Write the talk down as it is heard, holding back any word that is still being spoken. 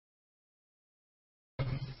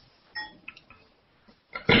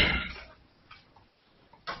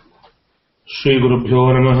श्रीगुरुभ्यो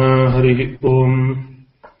नमः। हरिः ओम्।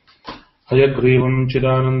 हयग्रीवम्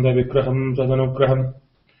चिदानन्दविग्रहम् सदनुग्रहम्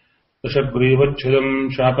दशग्रीवच्छिदम्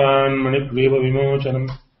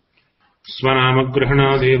शापान्मणिग्रीवविमोचनम्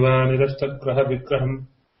स्वनामग्रहणादेव निरस्तग्रहविग्रहम्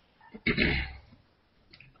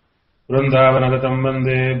वृन्दावनगतम्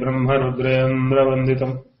वन्दे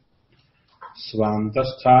ब्रह्मरुद्रेन्द्रवन्दितम्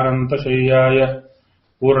स्वान्तस्थानन्तशय्याय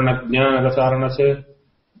पूर्णज्ञानरसारणसे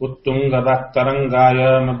उत्तुङ्गवाक्तरङ्गाय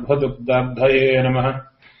मध्वदुग्धाब्धये नमः।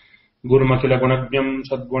 गुरुमखिलगुणज्ञम्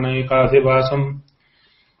सद्गुणैकाधिवासम्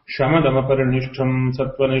शमदमपरिनिष्ठम्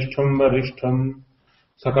सत्त्वनिष्ठम् वरिष्ठम्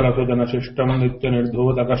सकलसुजनशिष्टम्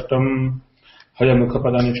नित्यनिर्धूतकष्टम्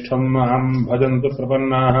हयमुखपदनिष्ठम् माम् भजन्तु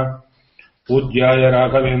प्रपन्नाः। पूज्याय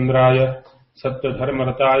राघवेन्द्राय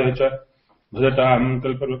सत्यधर्मरताय च भजताम्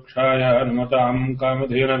कल्पवृक्षाय हनुमताम्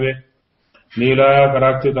कामधेनवे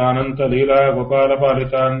नीलाकराक्षितानन्तलीला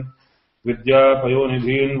गोपालपालितान्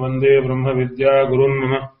विद्यापयोनिधीन् वन्दे ब्रह्मविद्यागुरुन्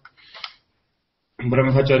मम।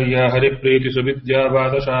 ब्रह्मचर्य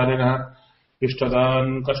हरिप्रीतिसुविद्यावादशालिनः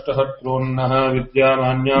इष्टदान् कष्टहर्त्रोन्नः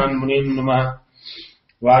विद्यामान्यान् मुनीन् नमः।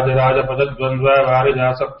 वाजराजपदद्वन्द्व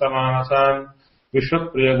वारिजासक्तमानसान्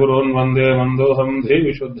विश्वप्रियगुरून् वन्दे मन्दोऽहम्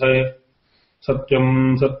धीविशुद्धये।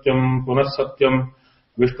 सत्यम् सत्यम् पुनः सत्यम्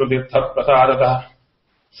विष्णुतीर्थप्रसादतः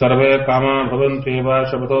सर्वे कामा भवन्त्येव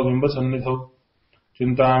शपथो बिम्बसन्निधौ।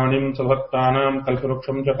 चिन्तामणिम् सभक्तानाम्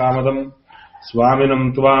कल्पवृक्षम् च कामदम्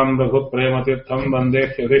स्वामिनम् त्वाम् रघुप्रेमतीर्थम् वन्दे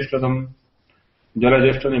ह्यभीष्टदम्।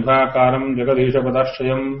 जलज्येष्ठनिभाकारम्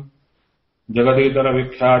जगदीशपदाश्रयम्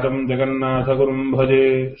जगदीतरविख्यातम् जगन्नाथगुरुम्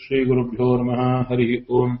भजे। श्रीगुरुभ्यो नमः। हरिः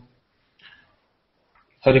ओम्।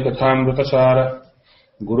 ಹರಿಕಥಾಮೃತಸಾರ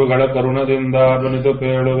ಗುರುಗಳ ಕರುಣದಿಂದಾದನಿತು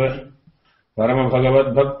ಕೇಳುವೆ ಪರಮ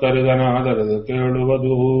ಭಗವದ್ಭಕ್ತರಿದನಾದರದ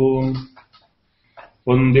ಕೇಳುವುದು.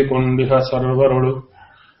 ಹೊಂದಿಕೊಂಡಿಹ ಸರ್ವರೊಳು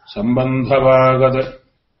ಸಂಬಂಧವಾಗದೆ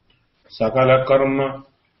ಸಕಲ ಕರ್ಮ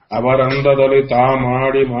ಅವರಂದದಲ್ಲಿ ತಾ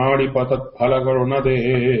ಮಾಡಿ ಮಾಡಿ ಪತತ್ಫಲಗಳುಣದೆ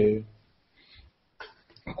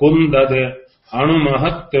ಕುಂದದೆ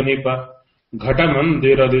ಅಣುಮಹತ್ಯನಿಪ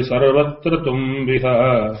ಘಟಮಂದಿರದಿ ಸರ್ವತ್ರ ತುಂಬಿಹ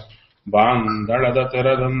ಬಾಂದಳದ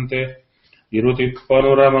ತೆರದಂತೆ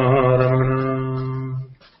ಇರುತಿಪ್ಪನು ರಮಣ.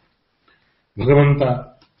 ಭಗವಂತ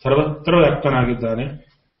ಸರ್ವತ್ರ ವ್ಯಕ್ತನಾಗಿದ್ದಾನೆ.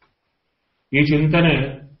 ಈ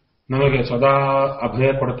ಚಿಂತನೆ ನಮಗೆ ಸದಾ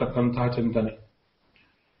ಅಭಯ ಕೊಡತಕ್ಕಂತಹ ಚಿಂತನೆ.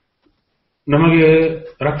 ನಮಗೆ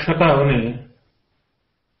ರಕ್ಷಕ ಅವನೇ,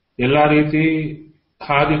 ಎಲ್ಲಾ ರೀತಿ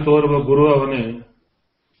ಹಾದಿ ತೋರುವ ಗುರು ಅವನೇ.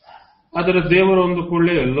 ಆದರೆ ದೇವರು ಒಂದು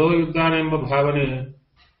ಕೂಡಲೇ ಎಲ್ಲೋ ಇದ್ದಾನೆ ಎಂಬ ಭಾವನೆ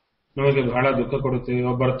ನಮಗೆ ಬಹಳ ದುಃಖ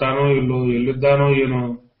ಕೊಡುತ್ತೆ. ಬರ್ತಾನೋ ಇಲ್ಲೋ, ಎಲ್ಲಿದ್ದಾನೋ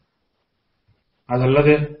ಏನೋ.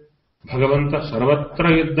 ಅದಲ್ಲದೆ ಭಗವಂತ ಸರ್ವತ್ರ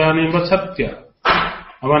ಇದ್ದಾನೆ ಎಂಬ ಸತ್ಯ.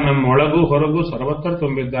 ಅವ ನಮ್ಮೊಳಗೂ ಹೊರಗೂ ಸರ್ವತ್ರ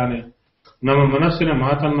ತುಂಬಿದ್ದಾನೆ. ನಮ್ಮ ಮನಸ್ಸಿನ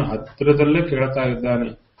ಮಾತನ್ನ ಹತ್ತಿರದಲ್ಲೇ ಕೇಳ್ತಾ ಇದ್ದಾನೆ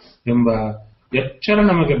ಎಂಬ ಎಚ್ಚರ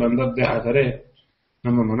ನಮಗೆ ಬಂದದ್ದೇ ಆದರೆ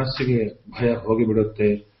ನಮ್ಮ ಮನಸ್ಸಿಗೆ ಭಯ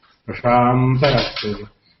ಹೋಗಿಬಿಡುತ್ತೆ,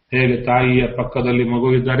 ಪ್ರಶಾಂತರಾಗ್ತೇವೆ. ಹೇಗೆ ತಾಯಿಯ ಪಕ್ಕದಲ್ಲಿ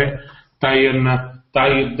ಮಗು ಇದ್ದರೆ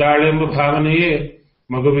ತಾಯಿ ಇದ್ದಾಳೆ ಎಂಬ ಭಾವನೆಯೇ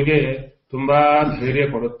ಮಗುವಿಗೆ ತುಂಬಾ ಧೈರ್ಯ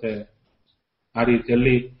ಕೊಡುತ್ತೆ. ಆ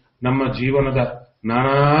ರೀತಿಯಲ್ಲಿ ನಮ್ಮ ಜೀವನದ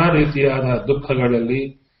ನಾನಾ ರೀತಿಯಾದ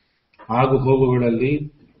ದುಃಖಗಳಲ್ಲಿ ಆಗು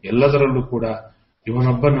ಹೋಗುಗಳಲ್ಲಿ ಎಲ್ಲದರಲ್ಲೂ ಕೂಡ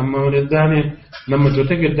ಇವನೊಬ್ಬ ನಮ್ಮವನಿದ್ದಾನೆ, ನಮ್ಮ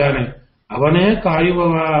ಜೊತೆಗಿದ್ದಾನೆ, ಅವನೇ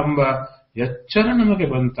ಕಾಯುವವ ಎಂಬ ಎಚ್ಚರ ನಮಗೆ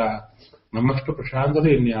ಬಂತ. ನಮ್ಮಷ್ಟು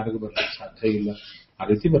ಪ್ರಶಾಂತತೆ ಇನ್ಯಾರಿಗೂ ಬರಲಿಕ್ಕೆ ಸಾಧ್ಯ ಇಲ್ಲ. ಆ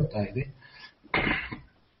ರೀತಿ ಬರ್ತಾ ಇದೆ.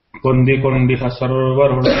 ಕೊಂದಿಕೊಂಡಿಹ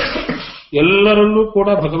ಸರ್ವರೊಳು, ಎಲ್ಲರಲ್ಲೂ ಕೂಡ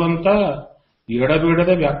ಭಗವಂತ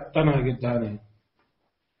ಎಡಬಿಡದೆ ವ್ಯಾಪ್ತನಾಗಿದ್ದಾನೆ,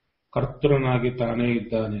 ಕರ್ತೃನಾಗಿ ತಾನೇ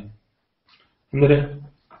ಇದ್ದಾನೆ. ಅಂದರೆ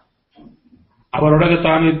ಅವರೊಳಗೆ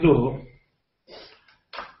ತಾನಿದ್ದು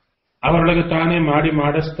ಅವರೊಳಗೆ ತಾನೇ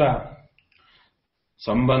ಮಾಡಿಸ್ತಾ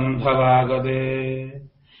ಸಂಬಂಧವಾಗದೆ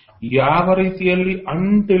ಯಾವ ರೀತಿಯಲ್ಲಿ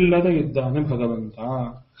ಅಂಟಿಲ್ಲದೆ ಇದ್ದಾನೆ ಭಗವಂತ.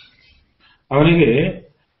 ಅವನಿಗೆ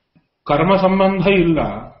ಕರ್ಮ ಸಂಬಂಧ ಇಲ್ಲ,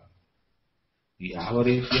 ಯಾವ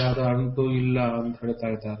ರೀತಿಯಾದ ಅಂಟು ಇಲ್ಲ ಅಂತ ಹೇಳ್ತಾ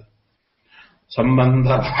ಇದ್ದಾರೆ.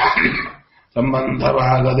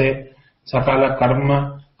 ಸಂಬಂಧವಾಗದೆ ಸಕಲ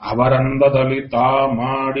ಕರ್ಮ ಅವರಂದದಲ್ಲಿ ತಾ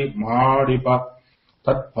ಮಾಡಿಪ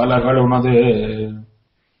ತತ್ಫಲಗಳುಣದೆ.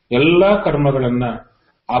 ಎಲ್ಲ ಕರ್ಮಗಳನ್ನ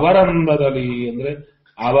ಅವರಂದದಲ್ಲಿ ಅಂದ್ರೆ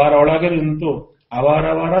ಅವರೊಳಗೆ ನಿಂತು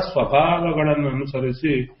ಅವರವರ ಸ್ವಭಾವಗಳನ್ನು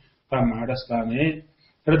ಅನುಸರಿಸಿ ತಾ ಮಾಡಿಸ್ತಾನೆ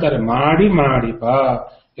ಹೇಳ್ತಾರೆ. ಮಾಡಿಪ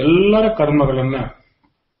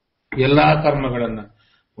ಎಲ್ಲಾ ಕರ್ಮಗಳನ್ನ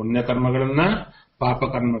ಪುಣ್ಯ ಕರ್ಮಗಳನ್ನ ಪಾಪ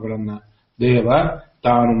ಕರ್ಮಗಳನ್ನ ದೇವ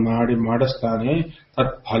ತಾನು ಮಾಡಿಸ್ತಾನೆ.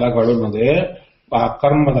 ತತ್ಫಲಗಳುಣದೆ, ಆ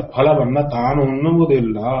ಕರ್ಮದ ಫಲವನ್ನ ತಾನು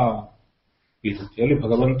ಉಣ್ಣುವುದಿಲ್ಲ. ಈ ರೀತಿಯಲ್ಲಿ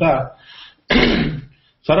ಭಗವಂತ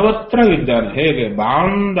ಸರ್ವತ್ರ ಇದ್ದಾನೆ. ಹೇಗೆ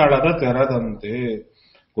ಬಾಂದಳದ ತೆರದಂತೆ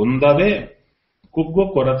ಕುಂದದೆ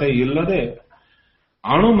ಕುಗ್ಗು ಕೊರತೆ ಇಲ್ಲದೆ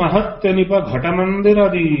ಅಣು ಮಹತ್ತೆನಿಪ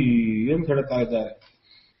ಘಟಮಂದಿರದಿ ಅಂತ ಹೇಳ್ತಾ ಇದ್ದಾರೆ.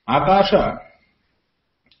 ಆಕಾಶ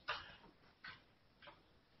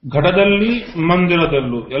ಘಟದಲ್ಲಿ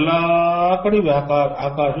ಮಂದಿರದಲ್ಲೂ ಎಲ್ಲಾ ಕಡೆ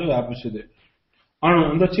ಆಕಾಶ ವ್ಯಾಪಿಸಿದೆ. ಅಣು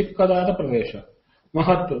ಅಂದ್ರೆ ಚಿಕ್ಕದಾದ ಪ್ರದೇಶ,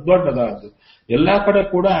 ಮಹತ್ ದೊಡ್ಡದಾದ್ದು, ಎಲ್ಲಾ ಕಡೆ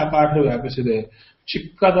ಕೂಡ ಆಕಾಶ ವ್ಯಾಪಿಸಿದೆ.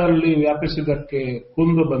 ಚಿಕ್ಕದಲ್ಲಿ ವ್ಯಾಪಿಸಿದಕ್ಕೆ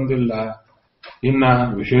ಕುಂದು ಬಂದಿಲ್ಲ. ಇನ್ನ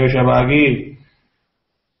ವಿಶೇಷವಾಗಿ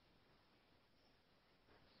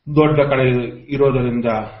ದೊಡ್ಡ ಕಡೆ ಇರೋದರಿಂದ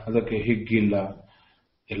ಅದಕ್ಕೆ ಹಿಗ್ಗಿಲ್ಲ.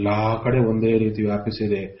 ಎಲ್ಲಾ ಕಡೆ ಒಂದೇ ರೀತಿ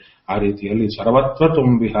ವ್ಯಾಪಿಸಿದೆ. ಆ ರೀತಿಯಲ್ಲಿ ಸರ್ವತ್ರ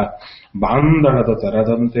ತುಂಬಿಹ ಬಾಂಧಳದ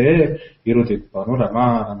ತೆರದಂತೆ ಇರುತ್ತಿಪ್ಪನು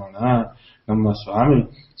ರಮಾರಮಣ. ನಮ್ಮ ಸ್ವಾಮಿ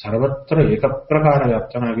ಸರ್ವತ್ರ ಏಕಪ್ರಕಾರ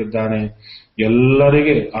ವ್ಯಾಪ್ತನಾಗಿದ್ದಾನೆ.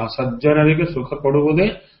 ಎಲ್ಲರಿಗೆ, ಆ ಸಜ್ಜನರಿಗೆ ಸುಖ ಕೊಡುವುದೇ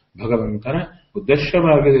ಭಗವಂತನ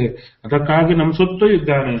ಉದ್ದೇಶವಾಗಿದೆ. ಅದಕ್ಕಾಗಿ ನಮ್ಮ ಸುತ್ತೂ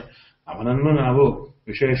ಇದ್ದಾನೆ. ಅವನನ್ನು ನಾವು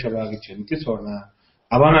ವಿಶೇಷವಾಗಿ ಚಿಂತಿಸೋಣ,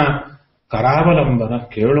 ಅವನ ಕರಾವಲಂಬನ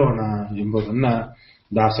ಕೇಳೋಣ ಎಂಬುದನ್ನ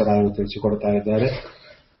ದಾಸರಾಯರು ತಿಳಿಸಿಕೊಡ್ತಾ ಇದ್ದಾರೆ.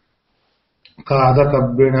 ಕಾದ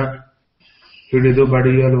ಕಬ್ಬಿಣ ಹಿಡಿದು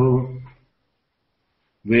ಬಡಿಯಲು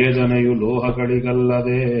ವೇದನೆಯು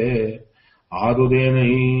ಲೋಹಗಳಿಗಲ್ಲದೆ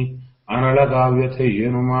ಆದುದೇನೈ ಅನಳಗಾವ್ಯತೆ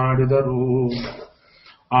ಏನು ಮಾಡಿದರು.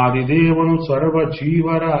 ಆದಿದೇವನು ಸರ್ವ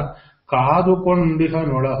ಜೀವರ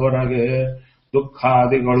ಕಾದುಕೊಂಡಿಹನೊಳ ಹೊರಗೆ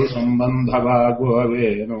ದುಃಖಾದಿಗಳು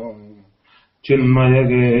ಸಂಬಂಧವಾಗುವವೇನೋ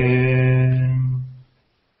ಚಿನ್ಮಯಗೆ.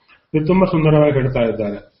 ಇದು ತುಂಬಾ ಸುಂದರವಾಗಿ ಹೇಳ್ತಾ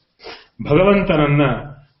ಇದ್ದಾರೆ. ಭಗವಂತನನ್ನ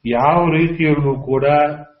ಯಾವ ರೀತಿಯಲ್ಲೂ ಕೂಡ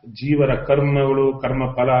ಜೀವರ ಕರ್ಮಗಳು,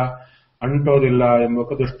 ಕರ್ಮಫಲ ಅಂಟೋದಿಲ್ಲ ಎಂಬ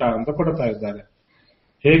ದೃಷ್ಟಾಂತ ಕೊಡ್ತಾ ಇದ್ದಾರೆ.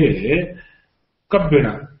 ಹೇಗೆ ಕಬ್ಬಿಣ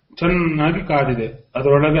ಚೆನ್ನಾಗಿ ಕಾದಿದೆ,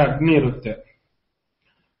 ಅದರೊಳಗೆ ಅಗ್ನಿ ಇರುತ್ತೆ.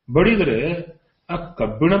 ಬಡಿದ್ರೆ ಆ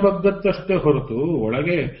ಕಬ್ಬಿಣ ಬಗ್ಗತ್ತಷ್ಟೇ ಹೊರತು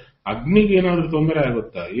ಒಳಗೆ ಅಗ್ನಿಗೆ ಏನಾದ್ರೂ ತೊಂದರೆ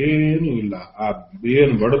ಆಗುತ್ತಾ? ಏನೂ ಇಲ್ಲ. ಆ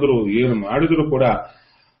ಏನು ಬಡಿದ್ರು ಏನು ಮಾಡಿದ್ರು ಕೂಡ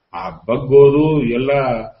ಆ ಬಗ್ಗೋದು, ಎಲ್ಲ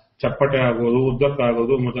ಚಪ್ಪಟೆ ಆಗೋದು,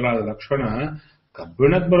 ಉದ್ದಕ್ಕಾಗೋದು ಮೊದಲಾದ ಲಕ್ಷಣ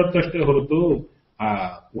ಕಬ್ಬಿಣಕ್ಕೆ ಬರುತ್ತಷ್ಟೇ ಹೊರತು ಆ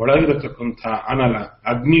ಒಳಗಿರತಕ್ಕಂಥ ಅನಲ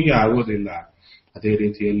ಅಗ್ನಿಗೆ ಆಗೋದಿಲ್ಲ. ಅದೇ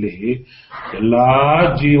ರೀತಿಯಲ್ಲಿ ಎಲ್ಲಾ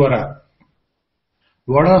ಜೀವರ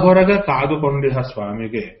ಒಳ ಹೊರಗೆ ಕಾದುಕೊಂಡಿಹ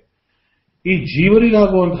ಸ್ವಾಮಿಗೆ ಈ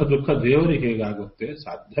ಜೀವರಿಗಾಗುವಂತಹ ದುಃಖ ದೇವರಿಗೆ ಹೇಗಾಗುತ್ತೆ?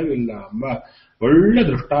 ಸಾಧ್ಯವಿಲ್ಲ ಎಂಬ ಒಳ್ಳೆ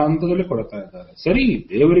ದೃಷ್ಟಾಂತದಲ್ಲಿ ಕೊಡ್ತಾ ಇದ್ದಾರೆ. ಸರಿ,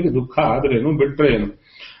 ದೇವರಿಗೆ ದುಃಖ ಆದ್ರೇನು ಬಿಟ್ರೇನು?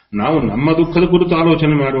 ನಾವು ನಮ್ಮ ದುಃಖದ ಕುರಿತು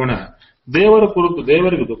ಆಲೋಚನೆ ಮಾಡೋಣ. ದೇವರ ಕುರಿತು,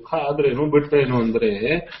 ದೇವರಿಗೆ ದುಃಖ ಆದ್ರೇನು ಬಿಟ್ರೇನು ಅಂದ್ರೆ,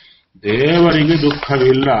 ದೇವರಿಗೆ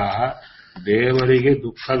ದುಃಖವಿಲ್ಲ. ದೇವರಿಗೆ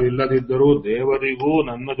ದುಃಖವಿಲ್ಲದಿದ್ದರೂ ದೇವರಿಗೂ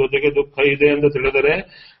ನನ್ನ ಜೊತೆಗೆ ದುಃಖ ಇದೆ ಎಂದು ತಿಳಿದರೆ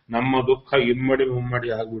ನಮ್ಮ ದುಃಖ ಇಮ್ಮಡಿ ಮುಮ್ಮಡಿ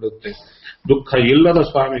ಆಗ್ಬಿಡುತ್ತೆ. ದುಃಖ ಇಲ್ಲದ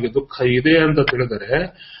ಸ್ವಾಮಿಗೆ ದುಃಖ ಇದೆ ಅಂತ ತಿಳಿದರೆ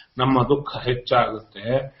ನಮ್ಮ ದುಃಖ ಹೆಚ್ಚಾಗುತ್ತೆ.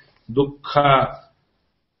 ದುಃಖ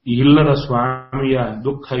ಇಲ್ಲದ ಸ್ವಾಮಿಯ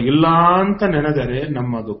ದುಃಖ ಇಲ್ಲ ಅಂತ ನೆನೆದರೆ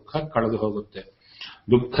ನಮ್ಮ ದುಃಖ ಕಳೆದು ಹೋಗುತ್ತೆ.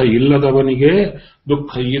 ದುಃಖ ಇಲ್ಲದವನಿಗೆ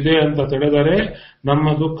ದುಃಖ ಇದೆ ಅಂತ ತಿಳಿದರೆ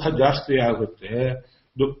ನಮ್ಮ ದುಃಖ ಜಾಸ್ತಿ ಆಗುತ್ತೆ.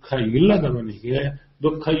 ದುಃಖ ಇಲ್ಲದವನಿಗೆ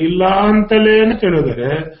ದುಃಖ ಇಲ್ಲ ಅಂತಲೇನು ತಿಳಿದರೆ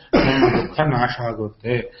ನಮ್ಮ ದುಃಖ ನಾಶ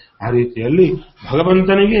ಆಗುತ್ತೆ. ಆ ರೀತಿಯಲ್ಲಿ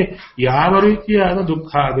ಭಗವಂತನಿಗೆ ಯಾವ ರೀತಿಯಾದ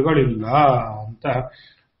ದುಃಖಾದಿಗಳಿಲ್ಲ ಅಂತ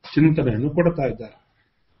ಚಿಂತನೆಯನ್ನು ಕೊಡ್ತಾ ಇದ್ದಾರೆ.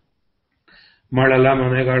 ಮಳಲ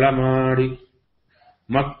ಮನೆಗಳ ಮಾಡಿ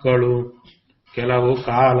ಮಕ್ಕಳು ಕೆಲವು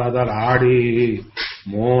ಕಾಲದಲಾಡಿ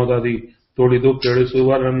ಮೋದದಿ ತುಳಿದು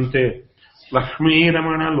ಕೆಳಿಸುವರಂತೆ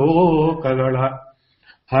ಲಕ್ಷ್ಮೀರಮಣ ಲೋಕಗಳ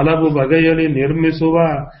ಹಲವು ಬಗೆಯಲ್ಲಿ ನಿರ್ಮಿಸುವ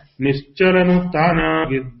ನಿಶ್ಚಲನು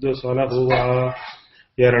ತಾನಾಗಿದ್ದು ಸಲಹುವ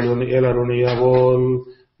ಎರಳುಣಿಯವೋಲ್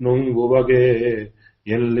ನುಂಗುವಗೆ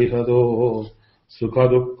ಎಲ್ಲಿಹದೋ ಸುಖ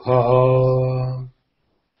ದುಃಖ.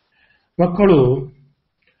 ಮಕ್ಕಳು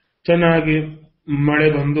ಚೆನ್ನಾಗಿ ಮಳೆ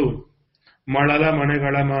ಬಂದು ಮಳಲ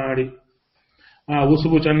ಮನೆಗಳ ಮಾಡಿ ಆ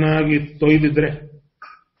ಉಸುಬು ಚೆನ್ನಾಗಿ ತೊಯ್ದಿದ್ರೆ,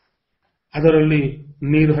 ಅದರಲ್ಲಿ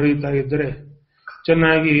ನೀರು ಹರಿಯುತ್ತಾ ಇದ್ರೆ,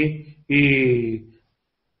 ಚೆನ್ನಾಗಿ ಈ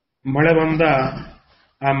ಮಳೆ ಬಂದ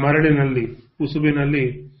ಆ ಮರಳಿನಲ್ಲಿ, ಉಸುಬಿನಲ್ಲಿ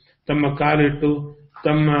ತಮ್ಮ ಕಾಲಿಟ್ಟು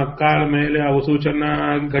ತಮ್ಮ ಕಾಲ ಮೇಲೆ ಆ ಉಸುಬು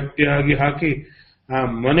ಚೆನ್ನಾಗಿ ಗಟ್ಟಿಯಾಗಿ ಹಾಕಿ ಆ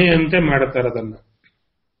ಮನೆಯಂತೆ ಮಾಡುತ್ತಾರೆ ಅದನ್ನ.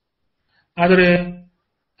 ಆದರೆ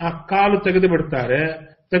ಆ ಕಾಲು ತೆಗೆದು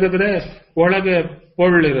ಬಿಡ್ತಾರೆ. ತೆಗೆದ್ರೆ ಒಳಗೆ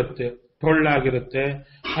ಪೊಳ್ಳಿರುತ್ತೆ, ಟೊಳ್ಳಾಗಿರುತ್ತೆ.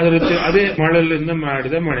 ಅದೇ ಮಳಲಿಂದ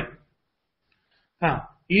ಮಾಡಿದ ಮನೆ.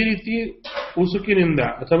 ಈ ರೀತಿ ಉಸುಕಿನಿಂದ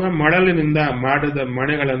ಅಥವಾ ಮಳಲಿನಿಂದ ಮಾಡಿದ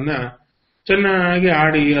ಮನೆಗಳನ್ನ ಚೆನ್ನಾಗಿ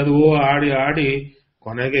ಆಡಿ ಆಡಿ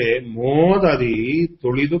ಕೊನೆಗೆ ಮೋದದಿ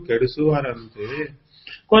ತುಳಿದು ಕೆಡಿಸುವರಂತೆ.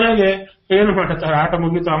 ಕೊನೆಗೆ ಏನು ಮಾಡ್ತಾರೆ? ಆಟ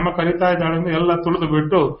ಮುಗಿತು, ಅಮ್ಮ ಕರೀತಾ ಇದ್ದಾಳೆ, ಎಲ್ಲ ತುಳಿದು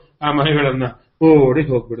ಬಿಟ್ಟು ಆ ಮನೆಗಳನ್ನ ಓಡಿ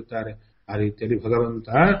ಹೋಗ್ಬಿಡ್ತಾರೆ. ಆ ರೀತಿಯಲ್ಲಿ ಭಗವಂತ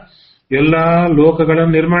ಎಲ್ಲಾ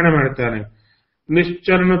ಲೋಕಗಳನ್ನು ನಿರ್ಮಾಣ ಮಾಡ್ತಾನೆ.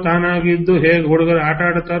 ನಿಶ್ಚರನು ತಾನಾಗಿದ್ದು ಹೇಗೆ ಹುಡುಗರು ಆಟ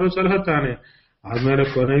ಆಡುತ್ತಾರೋ ಸಲಹುತ್ತಾನೆ. ಆದ್ಮೇಲೆ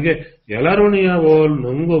ಕೊನೆಗೆ ಎಲ್ಲರುಣಿಯ ಓಲ್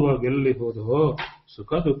ನುಂಗುವ ಗೆಲ್ಲಿ ಹೋದೋ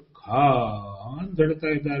ಸುಖ ದುಃಖ ಅಂತ ಹೇಳ್ತಾ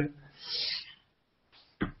ಇದ್ದಾರೆ.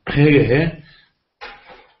 ಹೇಗೆ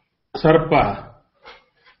ಸರ್ಪ,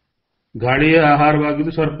 ಗಾಳಿಯ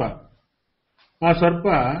ಆಹಾರವಾಗಿದ್ದು ಸರ್ಪ. ಆ ಸರ್ಪ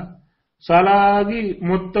ಸಾಲಾಗಿ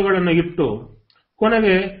ಮೊತ್ತಗಳನ್ನು ಇಟ್ಟು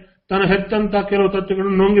ಕೊನೆಗೆ ತನ್ನ ಹೆತ್ತಂತ ಕೆಲವು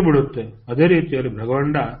ತತ್ವಗಳನ್ನು ನುಂಗಿ ಬಿಡುತ್ತೆ. ಅದೇ ರೀತಿಯಲ್ಲಿ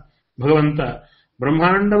ಭಗವಂತ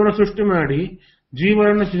ಬ್ರಹ್ಮಾಂಡವನ್ನು ಸೃಷ್ಟಿ ಮಾಡಿ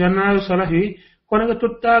ಜೀವನನ್ನು ಚೆನ್ನಾಗಿ ಸಲಹಿ ಕೊನೆಗೆ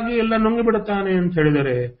ತುತ್ತಾಗಿ ಎಲ್ಲ ನುಂಗಿ ಬಿಡುತ್ತಾನೆ ಅಂತ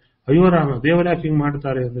ಹೇಳಿದರೆ, ಅಯ್ಯೋ ರಾಮ, ದೇವರ್ಯಾಕೆ ಹಿಂಗ್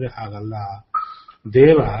ಮಾಡ್ತಾರೆ ಅಂದ್ರೆ ಹಾಗಲ್ಲ.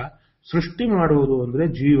 ದೇವ ಸೃಷ್ಟಿ ಮಾಡುವುದು ಅಂದ್ರೆ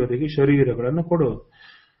ಜೀವರಿಗೆ ಶರೀರಗಳನ್ನು ಕೊಡೋದು,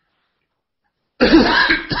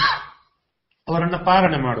 ಅವರನ್ನ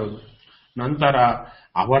ಪಾಲನೆ ಮಾಡೋದು. ನಂತರ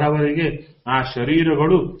ಅವರವರಿಗೆ ಆ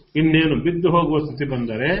ಶರೀರಗಳು ಇನ್ನೇನು ಬಿದ್ದು ಹೋಗುವ ಸ್ಥಿತಿ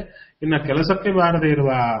ಬಂದರೆ ಇನ್ನ ಕೆಲಸಕ್ಕೆ ಬಾರದೇ ಇರುವ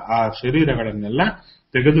ಆ ಶರೀರಗಳನ್ನೆಲ್ಲ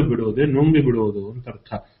ತೆಗೆದು ಬಿಡುವುದೇ ನುಂಗಿ ಬಿಡುವುದು ಅಂತ ಅರ್ಥ.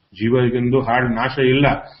 ಜೀವರಿಗೆಂದು ನಾಶ ಇಲ್ಲ.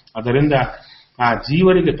 ಅದರಿಂದ ಆ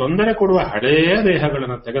ಜೀವರಿಗೆ ತೊಂದರೆ ಕೊಡುವ ಹಳೆಯ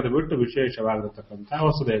ದೇಹಗಳನ್ನು ತೆಗೆದು ಬಿಟ್ಟು ವಿಶೇಷವಾಗಿರತಕ್ಕಂತಹ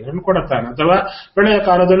ಹೊಸ ದೇಹಗಳನ್ನು ಕೊಡುತ್ತಾನೆ. ಅಥವಾ ಪ್ರಳಯ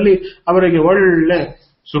ಕಾಲದಲ್ಲಿ ಅವರಿಗೆ ಒಳ್ಳೆ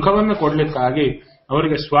ಸುಖವನ್ನು ಕೊಡ್ಲಿಕ್ಕಾಗಿ,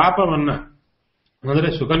 ಅವರಿಗೆ ಸ್ವಾಪವನ್ನ ಅಂದರೆ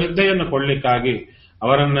ಸುಖ ನಿದ್ದೆಯನ್ನು ಕೊಡ್ಲಿಕ್ಕಾಗಿ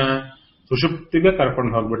ಅವರನ್ನ ಸುಷುಪ್ತಿಗೆ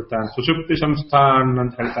ಕರ್ಕೊಂಡು ಹೋಗ್ಬಿಡ್ತಾನೆ. ಸುಷುಪ್ತಿ ಸಂಸ್ಥಾನ್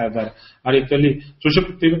ಅಂತ ಹೇಳ್ತಾ ಇದ್ದಾರೆ. ಆ ರೀತಿಯಲ್ಲಿ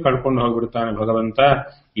ಸುಷುಪ್ತಿಗೆ ಕರ್ಕೊಂಡು ಹೋಗ್ಬಿಡ್ತಾನೆ ಭಗವಂತ.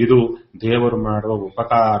 ಇದು ದೇವರು ಮಾಡುವ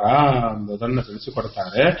ಉಪಕಾರ ಎಂಬುದನ್ನು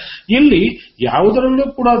ತಿಳಿಸಿಕೊಡ್ತಾರೆ. ಇಲ್ಲಿ ಯಾವುದರಲ್ಲೂ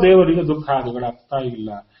ಕೂಡ ದೇವರಿಗೆ ದುಃಖ ಆದಿಗಳಾಗ್ತಾ ಇಲ್ಲ,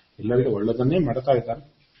 ಎಲ್ಲರಿಗೆ ಒಳ್ಳೆದನ್ನೇ ಮಾಡ್ತಾ ಇದ್ದಾರೆ.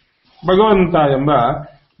 ಭಗವಂತ ಎಂಬ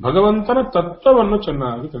ಭಗವಂತನ ತತ್ವವನ್ನು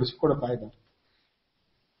ಚೆನ್ನಾಗಿ ತಿಳಿಸಿಕೊಡ್ತಾ ಇದ್ದಾರೆ.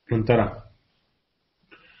 ನಂತರ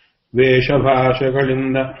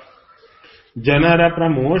ವೇಷಭಾಷೆಗಳಿಂದ ಜನರ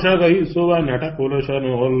ಪ್ರಮೋಷಗೈಸುವ ನಟ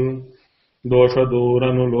ಪುರುಷನೋಲ್ ದೋಷ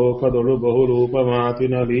ದೂರನು ಲೋಕದೊಳು ಬಹುರೂಪ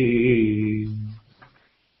ಮಾತಿನಲಿ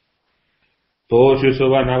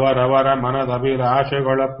ತೋಷಿಸುವ ನವರವರ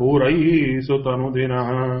ಮನದಭಿಲಾಷೆಗಳ ಪೂರೈಸುತ್ತನು ದಿನ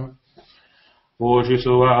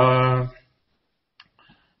ಪೋಷಿಸುವ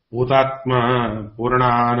ಭೂತಾತ್ಮ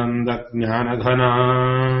ಪೂರ್ಣಾನಂದ ಜ್ಞಾನಘನ.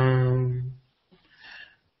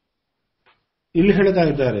 ಇಲ್ಲಿ ಹೇಳ್ತಾ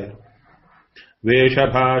ಇದ್ದಾರೆ,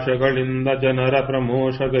 ವೇಷಭಾಷೆಗಳಿಂದ ಜನರ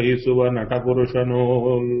ಪ್ರಮೋಷಗೈಸುವ ನಟಪುರುಷನೋ.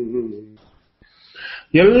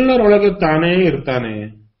 ಎಲ್ಲರೊಳಗೆ ತಾನೇ ಇರ್ತಾನೆ.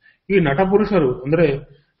 ಈ ನಟಪುರುಷರು ಅಂದ್ರೆ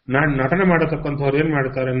ನಟನೆ ಮಾಡತಕ್ಕಂಥವ್ರು ಏನ್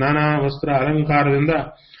ಮಾಡ್ತಾರೆ, ನಾನಾ ವಸ್ತ್ರ ಅಲಂಕಾರದಿಂದ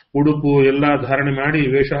ಉಡುಪು ಎಲ್ಲ ಧಾರಣೆ ಮಾಡಿ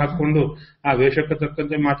ವೇಷ ಹಾಕೊಂಡು ಆ ವೇಷಕ್ಕೆ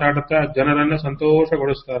ತಕ್ಕಂತೆ ಮಾತಾಡುತ್ತಾ ಜನರನ್ನ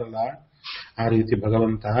ಸಂತೋಷಗೊಳಿಸ್ತಾರಲ್ಲ, ಆ ರೀತಿ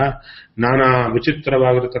ಭಗವಂತ ನಾನಾ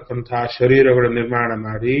ವಿಚಿತ್ರವಾಗಿರತಕ್ಕಂತಹ ಶರೀರಗಳ ನಿರ್ಮಾಣ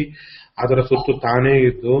ಮಾಡಿ ಅದರ ಸುತ್ತು ತಾನೇ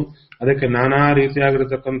ಇದ್ದು ಅದಕ್ಕೆ ನಾನಾ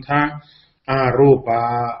ರೀತಿಯಾಗಿರತಕ್ಕಂಥ ಆ ರೂಪ,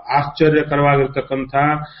 ಆಶ್ಚರ್ಯಕರವಾಗಿರ್ತಕ್ಕಂಥ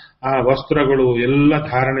ಆ ವಸ್ತ್ರಗಳು ಎಲ್ಲ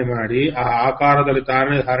ಧಾರಣೆ ಮಾಡಿ ಆ ಆಕಾರದಲ್ಲಿ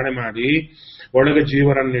ತಾನೇ ಧಾರಣೆ ಮಾಡಿ ಒಳಗೆ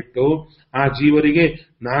ಜೀವರನ್ನಿಟ್ಟು ಆ ಜೀವರಿಗೆ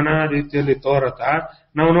ನಾನಾ ರೀತಿಯಲ್ಲಿ ತೋರತಾ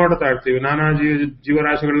ನಾವು ನೋಡ್ತಾ ಇರ್ತೀವಿ. ನಾನಾ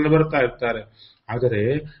ಜೀವರಾಶಿಗಳೆಲ್ಲ ಬರ್ತಾ ಇರ್ತಾರೆ. ಆದರೆ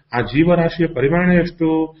ಆ ಜೀವರಾಶಿಯ ಪರಿಮಾಣ ಎಷ್ಟು?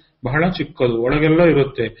 ಬಹಳ ಚಿಕ್ಕದು, ಒಳಗೆಲ್ಲ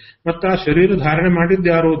ಇರುತ್ತೆ. ಮತ್ತೆ ಆ ಶರೀರ ಧಾರಣೆ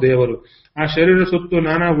ಮಾಡಿದ್ಯಾರು? ದೇವರು. ಆ ಶರೀರ ಸುತ್ತು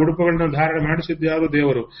ನಾನಾ ಉಡುಪುಗಳನ್ನ ಧಾರಣೆ ಮಾಡಿಸಿದ್ಯಾರು?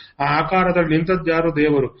 ದೇವರು. ಆ ಆಕಾರದಲ್ಲಿ ನಿಂತದ್ಯಾರು?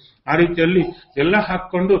 ದೇವರು. ಆ ರೀತಿಯಲ್ಲಿ ಎಲ್ಲ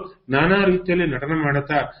ಹಾಕೊಂಡು ನಾನಾ ರೀತಿಯಲ್ಲಿ ನಟನೆ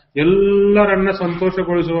ಮಾಡುತ್ತಾ ಎಲ್ಲರನ್ನ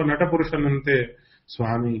ಸಂತೋಷಗೊಳಿಸುವ ನಟಪುರುಷನಂತೆ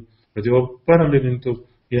ಸ್ವಾಮಿ ಪ್ರತಿಯೊಬ್ಬರಲ್ಲಿ ನಿಂತು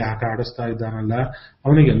ಈ ಆಟ ಆಡಿಸ್ತಾ ಇದ್ದಾನಲ್ಲ,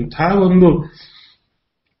 ಅವನಿಗೆ ಎಂಥ ಒಂದು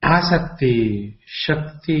ಆಸಕ್ತಿ,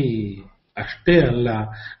 ಶಕ್ತಿ ಅಷ್ಟೇ ಅಲ್ಲ,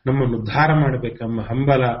 ನಮ್ಮನ್ನು ಉದ್ಧಾರ ಮಾಡಬೇಕೆಂಬ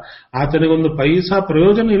ಹಂಬಲ. ಆತನಿಗೊಂದು ಪೈಸಾ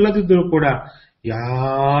ಪ್ರಯೋಜನ ಇಲ್ಲದಿದ್ದರೂ ಕೂಡ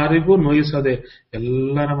ಯಾರಿಗೂ ನೋಯಿಸದೆ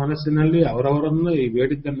ಎಲ್ಲರ ಮನಸ್ಸಿನಲ್ಲಿ ಅವರವರನ್ನು ಈ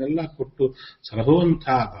ಬೇಡಿದ್ದನ್ನೆಲ್ಲ ಕೊಟ್ಟು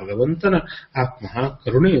ಸಲಹುವಂತಹ ಭಗವಂತನ ಆ ಮಹಾ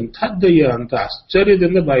ಕರುಣೆ ಎಂಥದ್ದಯ್ಯ ಅಂತ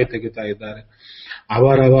ಆಶ್ಚರ್ಯದಿಂದ ಬಾಯಿ ತೆಗಿತಾ ಇದ್ದಾರೆ.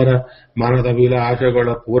 ಅವರವರ ಮನದ ವಿಲಾಸಗಳ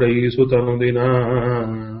ಪೂರೈಸುತ್ತನು ದಿನ.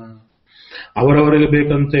 ಅವರವರಿಗೆ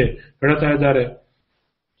ಬೇಕಂತೆ ಹೇಳ್ತಾ ಇದ್ದಾರೆ.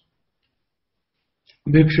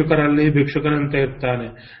 ಭಿಕ್ಷುಕರಲ್ಲಿ ಭಿಕ್ಷುಕನಂತೆ ಇರ್ತಾನೆ,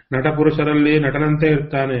 ನಟಪುರುಷರಲ್ಲಿ ನಟನಂತೆ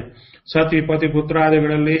ಇರ್ತಾನೆ, ಸತಿ ಪತಿ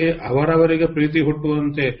ಪುತ್ರಾದಿಗಳಲ್ಲಿ ಅವರವರಿಗೆ ಪ್ರೀತಿ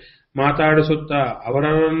ಹುಟ್ಟುವಂತೆ ಮಾತಾಡಿಸುತ್ತಾ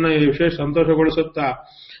ಅವರವರನ್ನ ವಿಶೇಷ ಸಂತೋಷಗೊಳಿಸುತ್ತಾ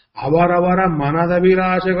ಅವರವರ ಮನದ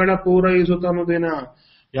ವಿಲಾಸಗಳ ಪೂರೈಸುತ್ತನು ದಿನ.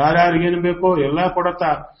 ಯಾರ್ಯಾರಿಗೇನು ಬೇಕೋ ಎಲ್ಲ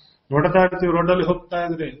ಕೊಡತಾ ನೋಡ್ತಾ ಇರ್ತೀವಿ. ರೋಡಲ್ಲಿ ಹೋಗ್ತಾ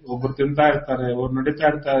ಇದ್ರೆ ಒಬ್ರು ತಿಂತಾ ಇರ್ತಾರೆ, ಒಬ್ರು ನಡೀತಾ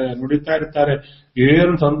ಇರ್ತಾರೆ, ನುಡಿತಾ ಇರ್ತಾರೆ,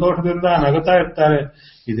 ಏನು ಸಂತೋಷದಿಂದ ನಗತಾ ಇರ್ತಾರೆ.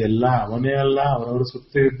 ಇದೆಲ್ಲ ಅವನೇ ಅಲ್ಲ, ಅವರವರು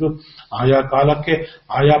ಸುತ್ತ ಇದ್ದು ಆಯಾ ಕಾಲಕ್ಕೆ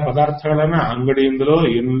ಆಯಾ ಪದಾರ್ಥಗಳನ್ನ ಅಂಗಡಿಯಿಂದಲೋ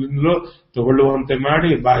ಎಲ್ಲಿಂದಲೋ ತಗೊಳ್ಳುವಂತೆ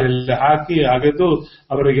ಮಾಡಿ ಬಾಯಲ್ಲಿ ಹಾಕಿ ಅಗೆದು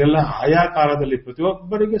ಅವರಿಗೆಲ್ಲ ಆಯಾ ಕಾಲದಲ್ಲಿ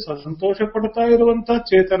ಪ್ರತಿಯೊಬ್ಬರಿಗೆ ಸಂತೋಷ ಪಡ್ತಾ ಇರುವಂತಹ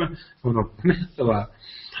ಚೇತನ ಅವನೊಬ್ಬನೇ ಅಥವಾ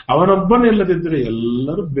ಅವನೊಬ್ಬನಿಲ್ಲದಿದ್ರೆ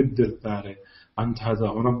ಎಲ್ಲರೂ ಬಿದ್ದಿರ್ತಾರೆ. ಅಂತಹದ್ದು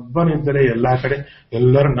ಅವನೊಬ್ಬನಿದ್ದರೆ ಎಲ್ಲಾ ಕಡೆ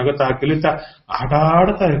ಎಲ್ಲರೂ ನಗತಾ ಕಿಲಿತಾ ಆಟ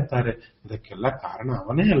ಆಡ್ತಾ ಇರ್ತಾರೆ. ಇದಕ್ಕೆಲ್ಲ ಕಾರಣ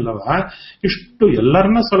ಅವನೇ ಅಲ್ಲವಾ? ಇಷ್ಟು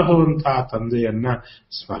ಎಲ್ಲರನ್ನ ಸಲಹುವಂತಹ ತಂದೆಯನ್ನ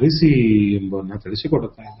ಸ್ಮರಿಸಿ ಎಂಬುದನ್ನ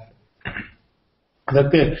ತಿಳಿಸಿಕೊಡುತ್ತಾ ಇದ್ದಾರೆ.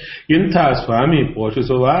 ಅದಕ್ಕೆ ಇಂಥ ಸ್ವಾಮಿ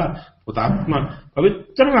ಪೋಷಿಸುವ ಹುತಾತ್ಮ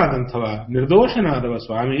ಪವಿತ್ರನಾದಂಥವ ನಿರ್ದೋಷನಾದವ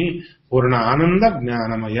ಸ್ವಾಮಿ ಪೂರ್ಣ ಆನಂದ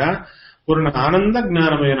ಜ್ಞಾನಮಯ ಪೂರ್ಣ ಆನಂದ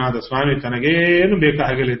ಜ್ಞಾನಮಯನಾದ ಸ್ವಾಮಿ ತನಗೇನು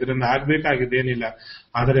ಬೇಕಾಗಿಲ್ಲ, ಇದರಿಂದ ಆಗ್ಬೇಕಾಗಿದ್ದೇನಿಲ್ಲ.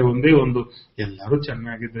 ಆದರೆ ಒಂದೇ ಒಂದು, ಎಲ್ಲರೂ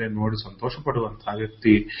ಚೆನ್ನಾಗಿದ್ರೆ ನೋಡಿ ಸಂತೋಷ ಪಡುವಂತಹ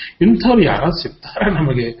ವ್ಯಕ್ತಿ. ಇಂಥವ್ರು ಯಾರು ಸಿಗ್ತಾರ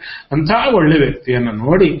ನಮಗೆ? ಅಂಥ ಒಳ್ಳೆ ವ್ಯಕ್ತಿಯನ್ನ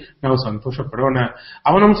ನೋಡಿ ನಾವು ಸಂತೋಷ ಪಡೋಣ.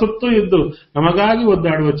 ಅವನ ಸುತ್ತೂ ಇದ್ದು ನಮಗಾಗಿ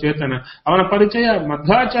ಒದ್ದಾಡುವ ಚೇತನ, ಅವನ ಪರಿಚಯ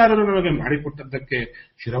ಮಧ್ವಾಚಾರ್ಯರು ನಮಗೆ ಮಾಡಿಕೊಟ್ಟದ್ದಕ್ಕೆ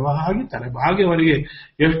ಶಿರವಾಗಿ ತಲೆಬಾಗಿ ಅವರಿಗೆ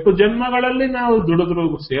ಎಷ್ಟು ಜನ್ಮಗಳಲ್ಲಿ ನಾವು ದುಡಿದ್ರು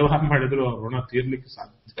ಸೇವಾ ಮಾಡಿದ್ರು ಅವ್ರ ಋಣ ತೀರ್ಲಿಕ್ಕೆ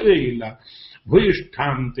ಸಾಧ್ಯವೇ ಇಲ್ಲ.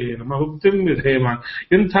 ಭೂಯಿಷ್ಠಾಂತೆ ನಮ್ಮ ಭುಕ್ತಿಂ ವಿಧೇಮ.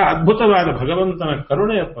 ಇಂಥ ಅದ್ಭುತವಾದ ಭಗವಂತನ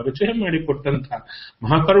ಕರುಣೆಯ ಪರಿಚಯ ಮಾಡಿಕೊಟ್ಟಂಥ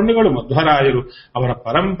ಮಹಾಕರುಣಿಗಳು ಮಧ್ವರಾಯರು. ಅವರ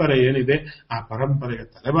ಪರಂಪರೆ ಏನಿದೆ ಆ ಪರಂಪರೆಗೆ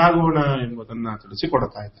ತಲೆಬಾಗೋಣ ಎಂಬುದನ್ನ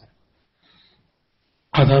ತಿಳಿಸಿಕೊಡ್ತಾ ಇದ್ದಾರೆ.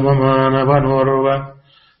 ಅಧಮ ಮಾನವನೋರ್ವ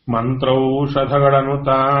ಮಂತ್ರೌಷಧಗಳನ್ನು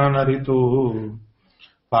ತಾನರಿತು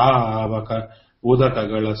ಪಾವಕ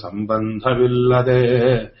ಉದಕಗಳ ಸಂಬಂಧವಿಲ್ಲದೆ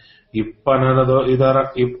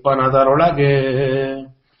ಇಪ್ಪನದರೊಳಗೆ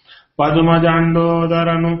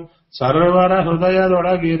ಪದುಮಜಾಂಡೋದರನು ಸರ್ವರ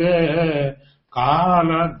ಹೃದಯದೊಳಗಿದೆ. ಕಾಲ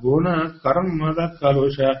ಗುಣ ಕರ್ಮದ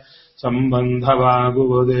ಕಲುಷ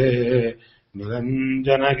ಸಂಬಂಧವಾಗುವುದೇ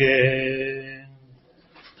ನಿರಂಜನಗೆ.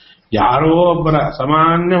 ಯಾರೋ ಒಬ್ಬರ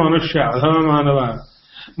ಸಾಮಾನ್ಯ ಮನುಷ್ಯ, ಅಧಮ ಮಾನವ,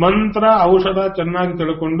 ಮಂತ್ರ ಔಷಧ ಚೆನ್ನಾಗಿ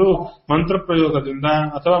ತಿಳ್ಕೊಂಡು ಮಂತ್ರ ಪ್ರಯೋಗದಿಂದ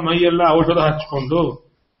ಅಥವಾ ಮೈಯೆಲ್ಲ ಔಷಧ ಹಚ್ಚಿಕೊಂಡು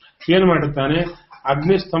ಏನ್ ಮಾಡುತ್ತಾನೆ?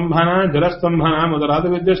 ಅಗ್ನಿಸ್ತಂಭನ, ಜಲಸ್ತಂಭನ ಮೊದಲಾದ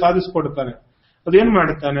ವಿದ್ಯೆ ಸಾಧಿಸಿಕೊಡ್ತಾನೆ. ಅದೇನ್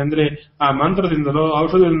ಮಾಡುತ್ತಾನೆ ಅಂದ್ರೆ ಆ ಮಂತ್ರದಿಂದಲೋ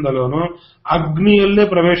ಔಷಧದಿಂದಲೋ ಅಗ್ನಿಯಲ್ಲೇ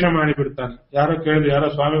ಪ್ರವೇಶ ಮಾಡಿಬಿಡ್ತಾನೆ. ಯಾರೋ ಕೇಳಿದ್ರು, ಯಾರೋ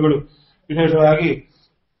ಸ್ವಾಮಿಗಳು ವಿಶೇಷವಾಗಿ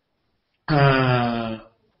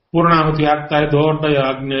ಪೂರ್ಣಾಹುತಿ ಹಾಕ್ತಾ ದೊಡ್ಡ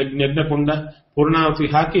ಯಜ್ಞಕುಂಡ ಪೂರ್ಣಾಹುತಿ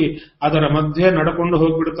ಹಾಕಿ ಅದರ ಮಧ್ಯೆ ನಡ್ಕೊಂಡು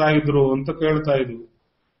ಹೋಗ್ಬಿಡ್ತಾ ಇದ್ರು ಅಂತ ಕೇಳ್ತಾ ಇದ್ರು.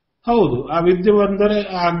 ಹೌದು, ಆ ವಿದ್ಯೆ ಬಂದರೆ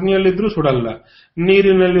ಆ ಅಗ್ನಿಯಲ್ಲಿದ್ರೂ ಸುಡಲ್ಲ,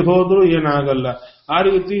 ನೀರಿನಲ್ಲಿ ಹೋದ್ರೂ ಏನಾಗಲ್ಲ. ಆ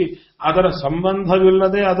ರೀತಿ ಅದರ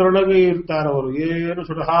ಸಂಬಂಧವಿಲ್ಲದೆ ಅದರೊಳಗೆ ಇರ್ತಾರವರು, ಏನು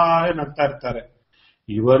ಸುಡಹಾಯ ನಗ್ತಾ ಇರ್ತಾರೆ.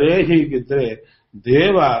 ಇವರೇ ಹೀಗಿದ್ರೆ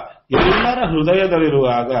ದೇವ ಎಲ್ಲರ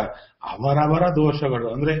ಹೃದಯದಲ್ಲಿರುವಾಗ ಅವರವರ ದೋಷಗಳು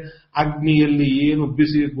ಅಂದ್ರೆ ಅಗ್ನಿಯಲ್ಲಿ ಏನು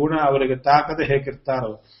ಬಿಸಿ ಗುಣ ಅವರಿಗೆ ತಾಕದೆ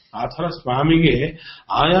ಹೇಗಿರ್ತಾರೋ ಆ ಥರ ಸ್ವಾಮಿಗೆ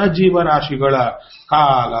ಆಯಾ ಜೀವರಾಶಿಗಳ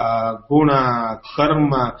ಕಾಲ, ಗುಣ,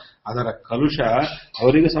 ಕರ್ಮ, ಅದರ ಕಲುಷ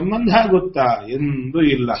ಅವರಿಗೆ ಸಂಬಂಧ ಆಗುತ್ತಾ ಎಂದು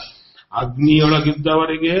ಇಲ್ಲ.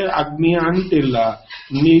 ಅಗ್ನಿಯೊಳಗಿದ್ದವರಿಗೆ ಅಗ್ನಿಯ ಅಂಟಿಲ್ಲ,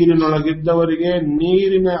 ನೀರಿನೊಳಗಿದ್ದವರಿಗೆ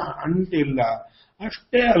ನೀರಿನ ಅಂಟಿಲ್ಲ.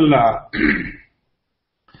 ಅಷ್ಟೇ ಅಲ್ಲ,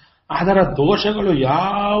 ಅದರ ದೋಷಗಳು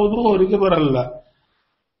ಯಾವುದೂ ಅವರಿಗೆ ಬರಲ್ಲ.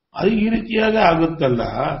 ಅದು ಈ ರೀತಿಯಾಗಿ ಆಗುತ್ತಲ್ಲ.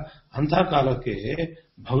 ಅಂಥ ಕಾಲಕ್ಕೆ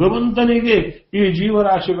ಭಗವಂತನಿಗೆ ಈ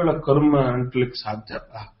ಜೀವರಾಶಿಗಳ ಕರ್ಮ ಅಂಟ್ಲಿಕ್ಕೆ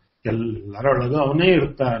ಸಾಧ್ಯಲ್ಲ. ಎಲ್ಲರೊಳಗೆ ಅವನೇ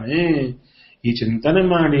ಇರ್ತಾನೆ. ಈ ಚಿಂತನೆ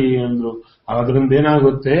ಮಾಡಿ ಅಂದ್ರು. ಅದರಿಂದ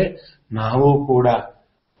ಏನಾಗುತ್ತೆ? ನಾವು ಕೂಡ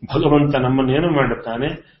ಭಗವಂತ ನಮ್ಮನ್ನೇನು ಮಾಡುತ್ತಾನೆ?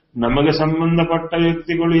 ನಮಗೆ ಸಂಬಂಧಪಟ್ಟ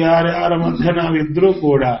ವ್ಯಕ್ತಿಗಳು ಯಾರ್ಯಾರ ಮಧ್ಯೆ ನಾವಿದ್ರೂ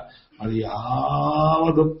ಕೂಡ ಅದು ಯಾವ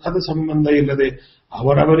ದುಃಖದ ಸಂಬಂಧ ಇಲ್ಲದೆ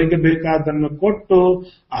ಅವರವರಿಗೆ ಬೇಕಾದನ್ನು ಕೊಟ್ಟು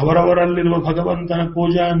ಅವರವರಲ್ಲಿರುವ ಭಗವಂತನ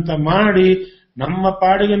ಪೂಜಾ ಅಂತ ಮಾಡಿ ನಮ್ಮ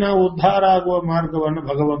ಪಾಡಿಗೆ ನಾವು ಉದ್ಧಾರ ಆಗುವ ಮಾರ್ಗವನ್ನು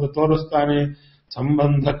ಭಗವಂತ ತೋರಿಸ್ತಾನೆ.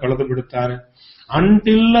 ಸಂಬಂಧ ಕಳೆದು ಬಿಡುತ್ತಾನೆ.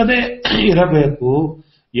 ಅಂಟಿಲ್ಲದೆ ಇರಬೇಕು,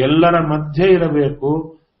 ಎಲ್ಲರ ಮಧ್ಯೆ ಇರಬೇಕು.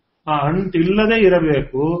 ಆ ಅಂಟಿಲ್ಲದೆ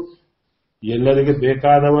ಇರಬೇಕು, ಎಲ್ಲರಿಗೆ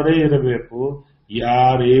ಬೇಕಾದವರೇ ಇರಬೇಕು.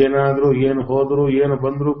 ಯಾರೇನಾದ್ರೂ ಏನು ಹೋದ್ರು ಏನು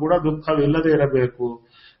ಬಂದ್ರೂ ಕೂಡ ದುಃಖವಿಲ್ಲದೆ ಇರಬೇಕು.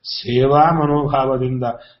 ಸೇವಾ ಮನೋಭಾವದಿಂದ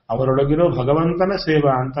ಅವರೊಳಗಿರೋ ಭಗವಂತನ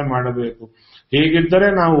ಸೇವಾ ಅಂತ ಮಾಡಬೇಕು. ಹೀಗಿದ್ದರೆ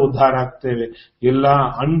ನಾವು ಉದ್ಧಾರ ಆಗ್ತೇವೆ. ಇಲ್ಲ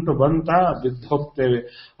ಅಂಟು ಬಂತ ಬಿದ್ದು ಹೋಗ್ತೇವೆ.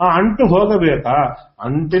 ಆ ಅಂಟು ಹೋಗಬೇಕಾ?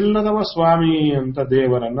 ಅಂಟಿಲ್ಲದವ ಸ್ವಾಮಿ ಅಂತ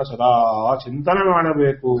ದೇವರನ್ನ ಸದಾ ಚಿಂತನೆ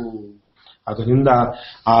ಮಾಡಬೇಕು. ಅದರಿಂದ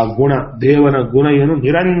ಆ ಗುಣ, ದೇವನ ಗುಣ ಏನು?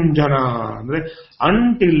 ನಿರಂಜನ ಅಂದ್ರೆ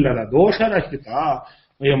ಅಂಟಿಲ್ಲದ, ದೋಷರಹಿತ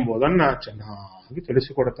ಎಂಬುದನ್ನ ಚೆನ್ನಾಗಿ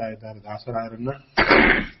ತಿಳಿಸಿಕೊಡ್ತಾ ಇದ್ದಾರೆ ದಾಸರಾಯರನ್ನ.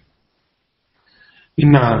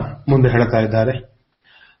 ಇನ್ನ ಮುಂದೆ ಹೇಳ್ತಾ ಇದ್ದಾರೆ,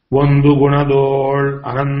 ಒಂದು ಗುಣದೋಳ್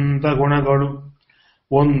ಅನಂತ ಗುಣಗಳು,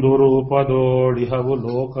 ಒಂದು ರೂಪದೋಳಿಹವು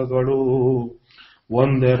ಲೋಕಗಳು,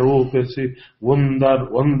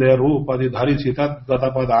 ಒಂದೇ ರೂಪದಿ ಧರಿಸಿ ತದ್ಗತ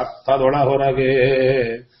ಪದಾರ್ಥದೊಳ ಹೊರಗೆ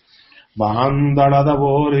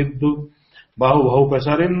ಬಾಂದಳದವೋರಿದ್ದು ಬಹು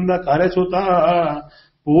ಪೆಸರಿಂದ ಕರೆಸುತ್ತ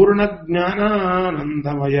ಪೂರ್ಣ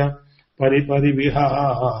ಜ್ಞಾನಾನಂದಮಯ ಪರಿಪರಿ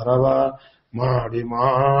ವಿಹಾರವ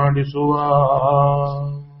ಮಾಡಿಸುವ.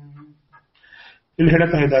 ಇಲ್ಲಿ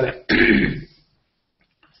ಹೇಳ್ತಾ ಇದ್ದಾರೆ,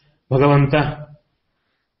 ಭಗವಂತ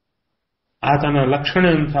ಆತನ ಲಕ್ಷಣ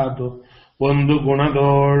ಎಂಥದ್ದು? ಒಂದು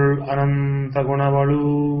ಗುಣದೋಳ್ ಅನಂತ ಗುಣಗಳು.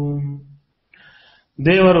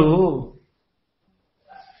 ದೇವರು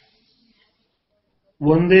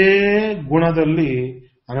ಒಂದೇ ಗುಣದಲ್ಲಿ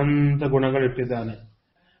ಅನಂತ ಗುಣಗಳಿಟ್ಟಿದ್ದಾನೆ.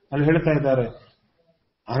 ಅಲ್ಲಿ ಹೇಳ್ತಾ ಇದ್ದಾರೆ,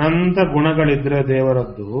 ಅನಂತ ಗುಣಗಳಿದ್ರೆ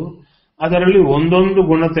ದೇವರದ್ದು, ಅದರಲ್ಲಿ ಒಂದೊಂದು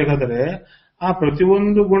ಗುಣ ತೆಗೆದರೆ ಆ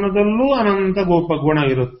ಪ್ರತಿಯೊಂದು ಗುಣದಲ್ಲೂ ಅನಂತ ಗುಣ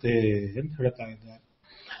ಇರುತ್ತೆ ಅಂತ ಹೇಳ್ತಾ ಇದ್ದಾರೆ.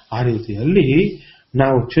 ಆ ರೀತಿಯಲ್ಲಿ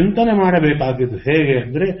ನಾವು ಚಿಂತನೆ ಮಾಡಬೇಕಾಗಿದ್ದು ಹೇಗೆ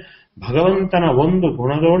ಅಂದ್ರೆ ಭಗವಂತನ ಒಂದು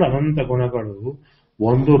ಗುಣದೋಳು ಅನಂತ ಗುಣಗಳು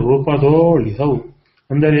ಒಂದು ರೂಪದೋಳಿಹವು.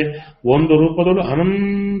 ಅಂದರೆ ಒಂದು ರೂಪದೋಳು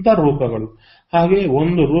ಅನಂತ ರೂಪಗಳು, ಹಾಗೆ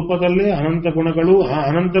ಒಂದು ರೂಪದಲ್ಲೇ ಅನಂತ ಗುಣಗಳು, ಆ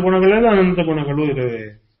ಅನಂತ ಗುಣಗಳಲ್ಲೇ ಅನಂತ ಗುಣಗಳು ಇರುವೆ.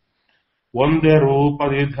 ಒಂದೇ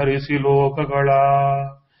ರೂಪದಿ ಧರಿಸಿ ಲೋಕಗಳ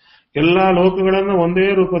ಎಲ್ಲಾ ಲೋಕಗಳನ್ನ ಒಂದೇ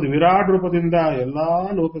ರೂಪದ ವಿರಾಟ್ ರೂಪದಿಂದ ಎಲ್ಲಾ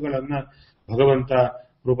ಲೋಕಗಳನ್ನ ಭಗವಂತ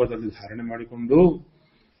ರೂಪದಲ್ಲಿ ಧಾರಣೆ ಮಾಡಿಕೊಂಡು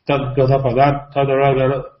ತದ್ಗತ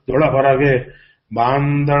ಪದಾರ್ಥದೊಳ ಹೊರಗೆ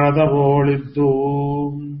ಬಾಂಧಳದ ಬೋಳಿದ್ದು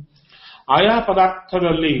ಆಯಾ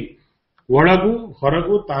ಪದಾರ್ಥದಲ್ಲಿ ಒಳಗೂ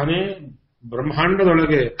ಹೊರಗೂ ತಾನೇ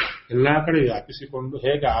ಬ್ರಹ್ಮಾಂಡದೊಳಗೆ ಎಲ್ಲಾ ಕಡೆ ವ್ಯಾಪಿಸಿಕೊಂಡು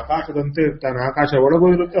ಹೇಗೆ ಆಕಾಶದಂತೆ ಇರ್ತಾನೆ, ಆಕಾಶ ಒಳಗೂ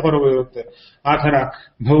ಇರುತ್ತೆ ಹೊರಗೂ ಇರುತ್ತೆ, ಆ ಥರ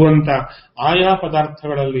ಭಗವಂತ ಆಯಾ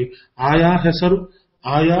ಪದಾರ್ಥಗಳಲ್ಲಿ ಆಯಾ ಹೆಸರು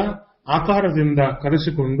ಆಯಾ ಆಕಾರದಿಂದ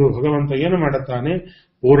ಕರೆಸಿಕೊಂಡು ಭಗವಂತ ಏನು ಮಾಡುತ್ತಾನೆ,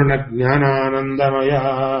 ಪೂರ್ಣ ಜ್ಞಾನಾನಂದಮಯ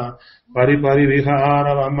ಪರಿಪರಿ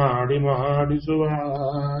ವಿಹಾರವ ಮಾಡಿಸುವ.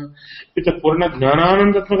 ಈತ ಪೂರ್ಣ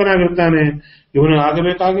ಜ್ಞಾನಾನಂದಾತ್ಮಕನಾಗಿರ್ತಾನೆ. ಇವನು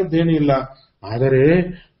ಆಗಬೇಕಾಗಿದ್ದೇನಿಲ್ಲ, ಆದರೆ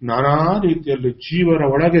ನಾನಾ ರೀತಿಯಲ್ಲಿ ಜೀವರ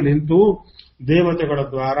ಒಳಗೆ ನಿಂತು ದೇವತೆಗಳ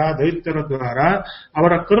ದ್ವಾರ ದೈತ್ಯರ ದ್ವಾರ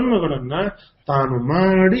ಅವರ ಕರ್ಮಗಳನ್ನ ತಾನು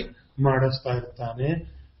ಮಾಡಿಸ್ತಾ ಇರ್ತಾನೆ.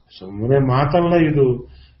 ಸುಮ್ಮನೆ ಮಾತಲ್ಲ ಇದು.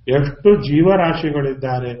 ಎಷ್ಟು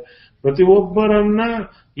ಜೀವರಾಶಿಗಳಿದ್ದಾರೆ, ಪ್ರತಿಯೊಬ್ಬರನ್ನ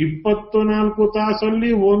 24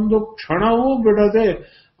 ತಾಸಲ್ಲಿ ಒಂದು ಕ್ಷಣವೂ ಬಿಡದೆ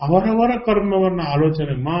ಅವರವರ ಕರ್ಮವನ್ನ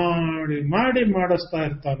ಆಲೋಚನೆ ಮಾಡಿಸ್ತಾ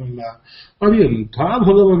ಇರ್ತಾನಲ್ಲ. ಅದು ಎಂಥ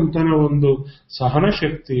ಭಗವಂತನ ಒಂದು ಸಹನ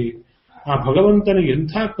ಶಕ್ತಿ, ಆ ಭಗವಂತನಿಗೆ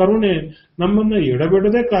ಎಂಥ ಕರುಣೆ, ನಮ್ಮನ್ನ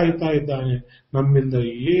ಎಡಬಿಡದೆ ಕಾಯ್ತಾ ಇದ್ದಾನೆ. ನಮ್ಮಿಂದ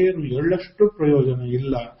ಏನು ಎಳ್ಳಷ್ಟು ಪ್ರಯೋಜನ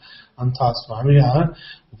ಇಲ್ಲ. ಅಂಥ ಸ್ವಾಮಿಯ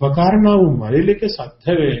ಉಪಕಾರ ನಾವು ಮರೀಲಿಕ್ಕೆ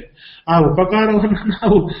ಸಾಧ್ಯವೇ? ಆ ಉಪಕಾರವನ್ನು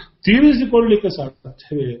ನಾವು ತೀರಿಸಿಕೊಳ್ಳಲಿಕ್ಕೆ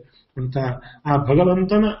ಸಾಧ್ಯವೇ ಅಂತ ಆ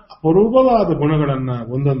ಭಗವಂತನ ಅಪರೂಪವಾದ ಗುಣಗಳನ್ನ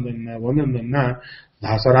ಒಂದೊಂದನ್ನ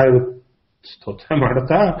ದಾಸರಾಯರು ಸ್ತೋತ್ರ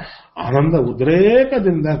ಮಾಡುತ್ತಾ ಆನಂದ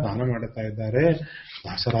ಉದ್ರೇಕದಿಂದ ಗಾನ ಮಾಡುತ್ತಾ ಇದ್ದಾರೆ.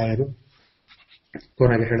 ದಾಸರಾಯರು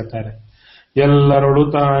ಕೊನೆಗೆ ಹೇಳ್ತಾರೆ, ಎಲ್ಲರೊಳು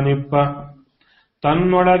ತಾನಿಪ್ಪ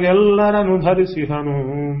ತನ್ನೊಳಗೆಲ್ಲರನು ಧರಿಸಿಹನು,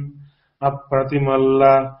 ಅಪ್ರತಿಮಲ್ಲ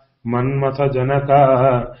ಮನ್ಮಥ ಜನಕ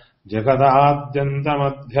ಜಗದಾದ್ಯಂತ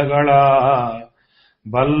ಮಧ್ಯಗಳ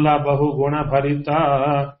ಬಲ್ಲ ಬಹುಗುಣ ಭರಿತ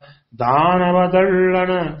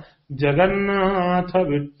ದಾನವದಳ್ಳನ ಜಗನ್ನಾಥ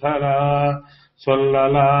ವಿಠಲ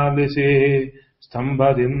ಸೊಲ್ಲಲಾಲಿಸಿ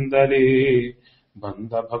ಸ್ತಂಭದಿಂದಲೇ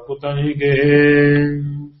ಬಂದ ಭಕುತನಿಗೆ.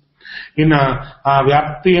 ಇನ್ನ ಆ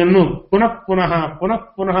ವ್ಯಾಪ್ತಿಯನ್ನು ಪುನಃ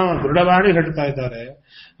ದೃಢವಾಗಿ ಹೇಳ್ತಾ ಇದ್ದಾರೆ.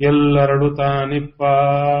 ಎಲ್ಲರಡು ತಾನಿಪ್ಪ,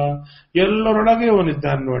 ಎಲ್ಲರೊಳಗೆ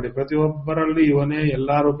ಇವನಿದ್ದಾನೆ ನೋಡಿ. ಪ್ರತಿಯೊಬ್ಬರಲ್ಲಿ ಇವನೇ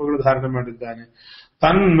ಎಲ್ಲಾ ರೂಪಗಳು ಧಾರಣೆ ಮಾಡಿದ್ದಾನೆ.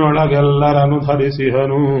 ತನ್ನೊಳಗೆಲ್ಲರನ್ನು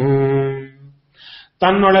ಧರಿಸಿಹನು,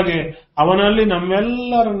 ತನ್ನೊಳಗೆ ಅವನಲ್ಲಿ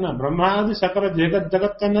ನಮ್ಮೆಲ್ಲರನ್ನ ಬ್ರಹ್ಮಾದಿ ಸಕಲ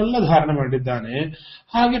ಜಗತ್ತನ್ನೆಲ್ಲ ಧಾರಣೆ ಮಾಡಿದ್ದಾನೆ.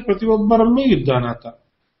 ಹಾಗೆ ಪ್ರತಿಯೊಬ್ಬರಲ್ಲೂ ಇದ್ದಾನಾತ.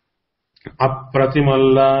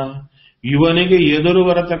 ಅಪ್ರತಿಮಲ್ಲ, ಇವನಿಗೆ ಎದುರು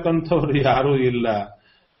ಬರತಕ್ಕಂಥವ್ರು ಯಾರೂ ಇಲ್ಲ.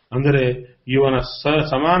 ಅಂದರೆ ಇವನ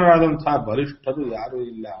ಸಮಾನರಾದಂತಹ ಬಲಿಷ್ಠರು ಯಾರೂ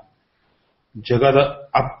ಇಲ್ಲ. ಜಗದ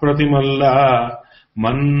ಅಪ್ರತಿಮಲ್ಲ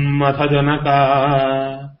ಮನ್ಮಥ ಜನಕ,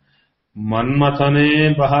 ಮನ್ಮಥನೇ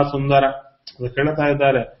ಬಹಳ ಸುಂದರ. ಹೇಳ್ತಾ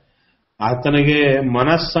ಇದ್ದಾರೆ, ಆತನಿಗೆ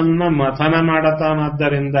ಮನಸ್ಸನ್ನ ಮಥನ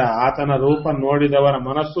ಮಾಡತಾನಾದ್ದರಿಂದ ಆತನ ರೂಪ ನೋಡಿದವರ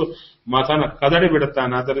ಮನಸ್ಸು ಮಥನ ಕದಡಿ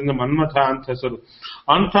ಬಿಡುತ್ತಾನೆ. ಆದ್ದರಿಂದ ಮನ್ಮಥ ಅಂತ ಹೆಸರು.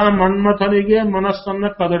 ಅಂಥ ಮನ್ಮಥನಿಗೆ ಮನಸ್ಸನ್ನ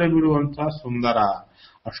ಕದಡಿ ಬಿಡುವಂತಹ ಸುಂದರ,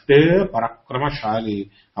 ಅಷ್ಟೇ ಪರಾಕ್ರಮಶಾಲಿ.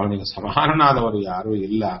 ಅವನಿಗೆ ಸಮಾನನಾದವರು ಯಾರೂ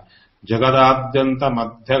ಇಲ್ಲ. ಜಗದಾದ್ಯಂತ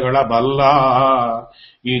ಮಧ್ಯಗಳ ಬಲ್ಲ,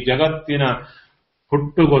 ಈ ಜಗತ್ತಿನ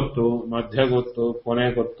ಹುಟ್ಟು ಗೊತ್ತು, ಮಧ್ಯ ಗೊತ್ತು, ಕೊನೆ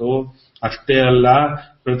ಗೊತ್ತು. ಅಷ್ಟೇ ಅಲ್ಲ,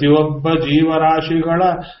 ಪ್ರತಿಯೊಬ್ಬ ಜೀವರಾಶಿಗಳ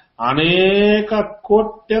ಅನೇಕ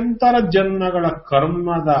ಕೋಟ್ಯಂತರ ಜನ್ಮಗಳ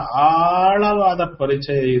ಕರ್ಮದ ಆಳವಾದ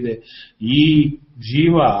ಪರಿಚಯ ಇದೆ. ಈ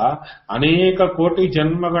ಜೀವ ಅನೇಕ ಕೋಟಿ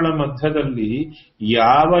ಜನ್ಮಗಳ ಮಧ್ಯದಲ್ಲಿ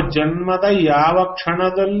ಯಾವ ಜನ್ಮದ ಯಾವ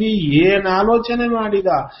ಕ್ಷಣದಲ್ಲಿ ಏನಾಲೋಚನೆ ಮಾಡಿದ,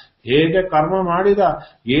 ಹೇಗೆ ಕರ್ಮ ಮಾಡಿದ,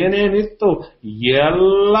 ಏನೇನಿತ್ತು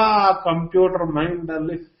ಎಲ್ಲ ಕಂಪ್ಯೂಟರ್ ಮೈಂಡ್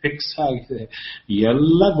ಅಲ್ಲಿ ಫಿಕ್ಸ್ ಆಗಿದೆ.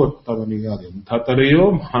 ಎಲ್ಲ ಗೊತ್ತವನಿಗೆ. ಅದೆಂಥ ತಲೆಯೋ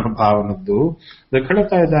ಮಹಾನುಭಾವನದ್ದು.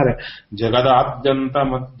 ಹೇಳ್ತಾ ಇದ್ದಾರೆ, ಜಗದಾದ್ಯಂತ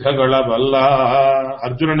ಮಧ್ಯಗಳ ಬಲ್ಲ.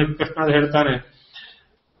 ಅರ್ಜುನನಿಗೆ ಕೃಷ್ಣ ಹೇಳ್ತಾನೆ,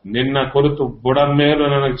 ನಿನ್ನ ಕುರಿತು ಬುಡದ ಮೇಲೂ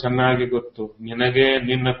ನನಗೆ ಚೆನ್ನಾಗಿ ಗೊತ್ತು, ನಿನಗೆ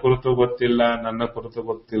ನಿನ್ನ ಕುರಿತು ಗೊತ್ತಿಲ್ಲ, ನನ್ನ ಕುರಿತು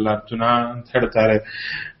ಗೊತ್ತಿಲ್ಲ ಅರ್ಜುನ ಅಂತ ಹೇಳ್ತಾರೆ.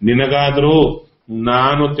 ನಿನಗಾದ್ರೂ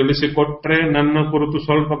ನಾನು ತಿಳಿಸಿಕೊಟ್ರೆ ನನ್ನ ಕುರಿತು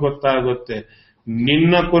ಸ್ವಲ್ಪ ಗೊತ್ತಾಗುತ್ತೆ,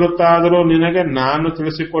 ನಿನ್ನ ಕುರಿತಾದರೂ ನಿನಗೆ ನಾನು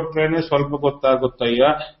ತಿಳಿಸಿಕೊಟ್ರೇನೆ ಸ್ವಲ್ಪ ಗೊತ್ತಾಗುತ್ತಯ್ಯ,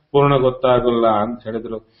 ಪೂರ್ಣ ಗೊತ್ತಾಗಲ್ಲ ಅಂತ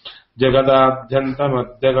ಹೇಳಿದ್ರು. ಜಗದಾದ್ಯಂತ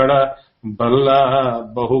ಮಧ್ಯಗಳ ಬಲ್ಲ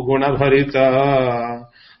ಬಹುಗುಣ ಭರಿತ.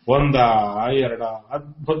 ಒಂದ ಎರಡ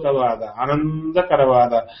ಅದ್ಭುತವಾದ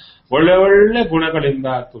ಆನಂದಕರವಾದ ಒಳ್ಳೆ ಒಳ್ಳೆ ಗುಣಗಳಿಂದ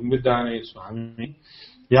ತುಂಬಿದ್ದಾನೆ ಸ್ವಾಮಿ.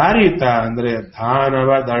 ಯಾರೀತ ಅಂದ್ರೆ ದಾನವ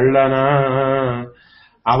ದಳ್ಳನ.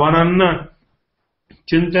 ಅವನನ್ನ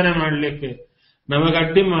ಚಿಂತನೆ ಮಾಡಲಿಕ್ಕೆ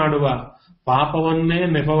ನಮಗಡ್ಡಿ ಮಾಡುವ ಪಾಪವನ್ನೇ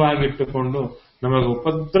ನೆಪವಾಗಿಟ್ಟುಕೊಂಡು ನಮಗೆ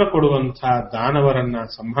ಉಪದ್ರ ಕೊಡುವಂತಹ ದಾನವರನ್ನ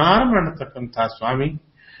ಸಂಹಾರ ಮಾಡತಕ್ಕಂತಹ ಸ್ವಾಮಿ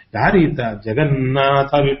ಯಾರೀತ?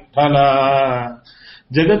 ಜಗನ್ನಾಥ ವಿಠಲ,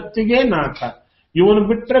 ಜಗತ್ತಿಗೆ ನಾಥ. ಇವನು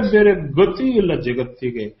ಬಿಟ್ಟರೆ ಬೇರೆ ಗತಿ ಇಲ್ಲ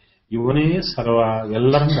ಜಗತ್ತಿಗೆ. ಇವನೇ ಸರ್ವ,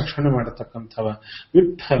 ಎಲ್ಲರನ್ನ ರಕ್ಷಣೆ ಮಾಡತಕ್ಕಂಥವ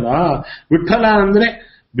ವಿಠಲ. ವಿಠಲ ಅಂದ್ರೆ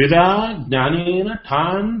ವಿದಾ ಜ್ಞಾನೇನ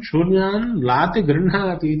ಠಾನ್ ಶೂನ್ಯಾನ್ ಲಾತಿ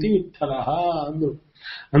ಗೃಹಾತೀತಿ ವಿಠಲ ಅಂದ್ರು.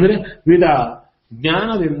 ಅಂದ್ರೆ ವಿದ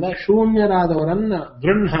ಜ್ಞಾನದಿಂದ ಶೂನ್ಯರಾದವರನ್ನ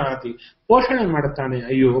ಗೃಹಾತಿ ಪೋಷಣೆ ಮಾಡುತ್ತಾನೆ.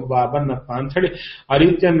 ಅಯ್ಯೋ ಬನ್ನಪ್ಪ ಅಂತ ಹೇಳಿ ಆ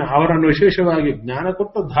ರೀತಿಯನ್ನ ಅವರನ್ನು ವಿಶೇಷವಾಗಿ ಜ್ಞಾನ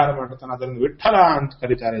ಕೊಟ್ಟು ಉದ್ಧಾರ ಮಾಡುತ್ತಾನೆ. ಅದನ್ನು ವಿಠಲ ಅಂತ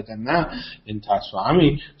ಕರೀತಾರೆ ಇದನ್ನ. ಇಂಥ ಸ್ವಾಮಿ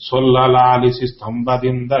ಸೊಲ್ಲಲಾಲಿಸಿ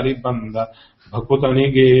ಸ್ತಂಭದಿಂದಲಿ ಬಂದ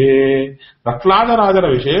ಭಕುತನಿಗೆ ಪ್ರಹ್ಲಾದರಾಜರ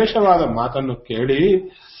ವಿಶೇಷವಾದ ಮಾತನ್ನು ಕೇಳಿ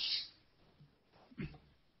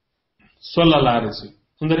ಸೊಲ್ಲಲಾರಿಸಿ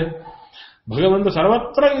ಅಂದರೆ ಭಗವಂತ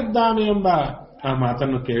ಸರ್ವತ್ರ ಇದ್ದಾನೆ ಎಂಬ ಆ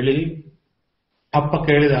ಮಾತನ್ನು ಕೇಳಿ ಅಪ್ಪ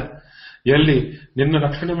ಕೇಳಿದ, ಎಲ್ಲಿ ನಿನ್ನ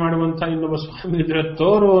ರಕ್ಷಣೆ ಮಾಡುವಂತ ಇನ್ನೊಬ್ಬ ಸ್ವಾಮಿ ಇದ್ರೆ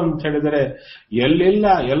ತೋರು ಅಂತ ಹೇಳಿದರೆ ಎಲ್ಲಿಲ್ಲ,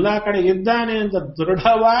 ಎಲ್ಲಾ ಕಡೆ ಇದ್ದಾನೆ ಅಂತ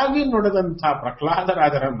ದೃಢವಾಗಿ ನುಡಿದಂತ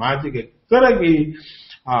ಪ್ರಹ್ಲಾದರಾಜರ ಮಾತಿಗೆ ಕರಗಿ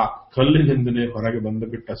ಆ ಕಲ್ಲಿನಿಂದಲೇ ಹೊರಗೆ ಬಂದು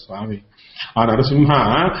ಬಿಟ್ಟ ಸ್ವಾಮಿ. ಆ ನರಸಿಂಹ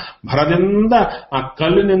ಭರದಿಂದ ಆ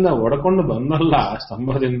ಕಲ್ಲಿನಿಂದ ಒಡಕೊಂಡು ಬಂದಲ್ಲ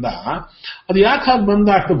ಸ್ತಂಭದಿಂದ. ಅದು ಯಾಕೆ ಬಂದ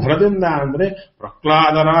ಅಷ್ಟು ಭರದಿಂದ ಅಂದ್ರೆ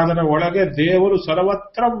ಪ್ರಹ್ಲಾದರಾಜರ ಒಳಗೆ ದೇವರು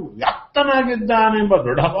ಸರ್ವತ್ರ ವ್ಯಾಪ್ತನಾಗಿದ್ದಾನೆಂಬ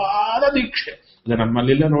ದೃಢವಾದ ದೀಕ್ಷೆ. ಅದು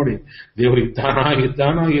ನಮ್ಮಲ್ಲಿಲ್ಲ ನೋಡಿ. ದೇವರು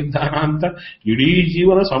ಇದ್ದಾನ ಅಂತ ಇಡೀ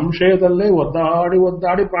ಜೀವನ ಸಂಶಯದಲ್ಲೇ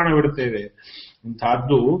ಒದ್ದಾಡಿ ಪ್ರಾಣ ಬಿಡುತ್ತೇವೆ.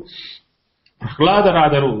 ಇಂತಹದ್ದು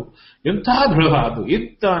ಪ್ರಹ್ಲಾದರಾದರು ಎಂತಹ ದೃಢ. ಅದು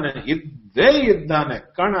ಇದ್ದೇ ಇದ್ದಾನೆ,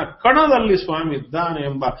 ಕಣದಲ್ಲಿ ಸ್ವಾಮಿ ಇದ್ದಾನೆ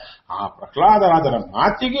ಎಂಬ ಆ ಪ್ರಹ್ಲಾದರಾದರ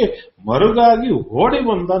ಮಾತಿಗೆ ಮರುಗಾಗಿ ಓಡಿ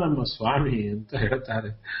ಬಂದ ನಮ್ಮ ಸ್ವಾಮಿ ಅಂತ ಹೇಳ್ತಾರೆ.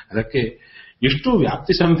 ಅದಕ್ಕೆ ಇಷ್ಟು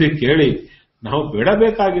ವ್ಯಾಪ್ತಿ ಸಂಧಿ ಕೇಳಿ ನಾವು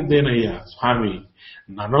ಬಿಡಬೇಕಾಗಿದ್ದೇನಯ್ಯ ಸ್ವಾಮಿ,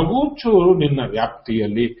 ನನಗೂ ಚೂರು ನಿನ್ನ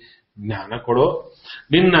ವ್ಯಾಪ್ತಿಯಲ್ಲಿ ಜ್ಞಾನ ಕೊಡೋ,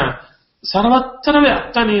 ನಿನ್ನ ಸರ್ವತ್ರ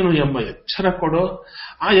ವ್ಯಾಪ್ತ ನೀನು ಎಂಬ ಎಚ್ಚರ ಕೊಡೋ.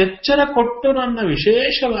 ಆ ಎಚ್ಚರ ಕೊಟ್ಟು ನನ್ನ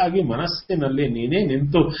ವಿಶೇಷವಾಗಿ ಮನಸ್ಸಿನಲ್ಲಿ ನೀನೇ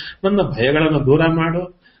ನಿಂತು ನನ್ನ ಭಯಗಳನ್ನು ದೂರ ಮಾಡು.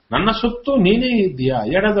 ನನ್ನ ಸುತ್ತು ನೀನೇ ಇದೆಯಾ,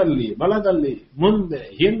 ಎಡದಲ್ಲಿ ಬಲದಲ್ಲಿ ಮುಂದೆ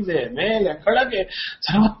ಹಿಂದೆ ಮೇಲೆ ಕೆಳಗೆ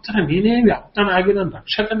ಸರ್ವತ್ರ ನೀನೇ ವ್ಯಾಪ್ತನಾಗಿ ನನ್ನ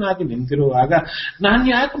ರಕ್ಷಕನಾಗಿ ನಿಂತಿರುವಾಗ ನಾನು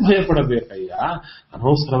ಯಾಕೆ ಭಯ ಪಡಬೇಕಯ್ಯ?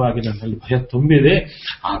 ಅನವಸರವಾಗಿ ನನ್ನಲ್ಲಿ ಭಯ ತುಂಬಿದೆ,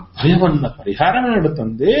 ಆ ಭಯವನ್ನ ಪರಿಹಾರ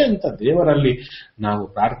ಮಾಡುತ್ತಂದೆ ಅಂತ ದೇವರಲ್ಲಿ ನಾವು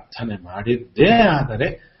ಪ್ರಾರ್ಥನೆ ಮಾಡಿದ್ದೇ ಆದರೆ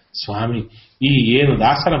ಸ್ವಾಮಿ ಈ ಏನು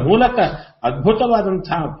ದಾಸರ ಮೂಲಕ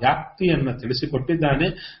ಅದ್ಭುತವಾದಂತಹ ವ್ಯಾಪ್ತಿಯನ್ನ ತಿಳಿಸಿಕೊಟ್ಟಿದ್ದಾನೆ,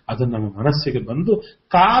 ಅದು ನಮ್ಮ ಮನಸ್ಸಿಗೆ ಬಂದು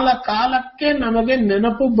ಕಾಲ ಕಾಲಕ್ಕೆ ನಮಗೆ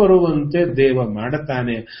ನೆನಪು ಬರುವಂತೆ ದೇವ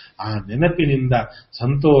ಮಾಡುತ್ತಾನೆ. ಆ ನೆನಪಿನಿಂದ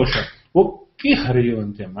ಸಂತೋಷ ಉಕ್ಕಿ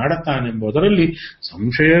ಹರಿಯುವಂತೆ ಮಾಡುತ್ತಾನೆಂಬುದರಲ್ಲಿ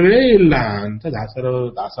ಸಂಶಯವೇ ಇಲ್ಲ ಅಂತ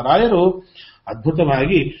ದಾಸರಾಯರು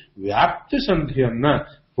ಅದ್ಭುತವಾಗಿ ವ್ಯಾಪ್ತಿ ಸಂಧಿಯನ್ನ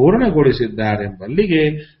ಪೂರ್ಣಗೊಳಿಸಿದ್ದಾರೆಂಬಲ್ಲಿಗೆ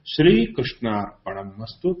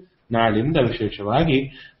ಶ್ರೀಕೃಷ್ಣಾರ್ಪಣಮಸ್ತು. ನಾಳಿಂದ ವಿಶೇಷವಾಗಿ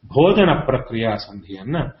ಭೋಜನ ಪ್ರಕ್ರಿಯಾ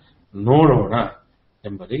ಸಂಧಿಯನ್ನ ನೋಡೋಣ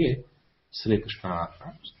ಎಂಬುದಿಗೆ ಶ್ರೀಕೃಷ್ಣ.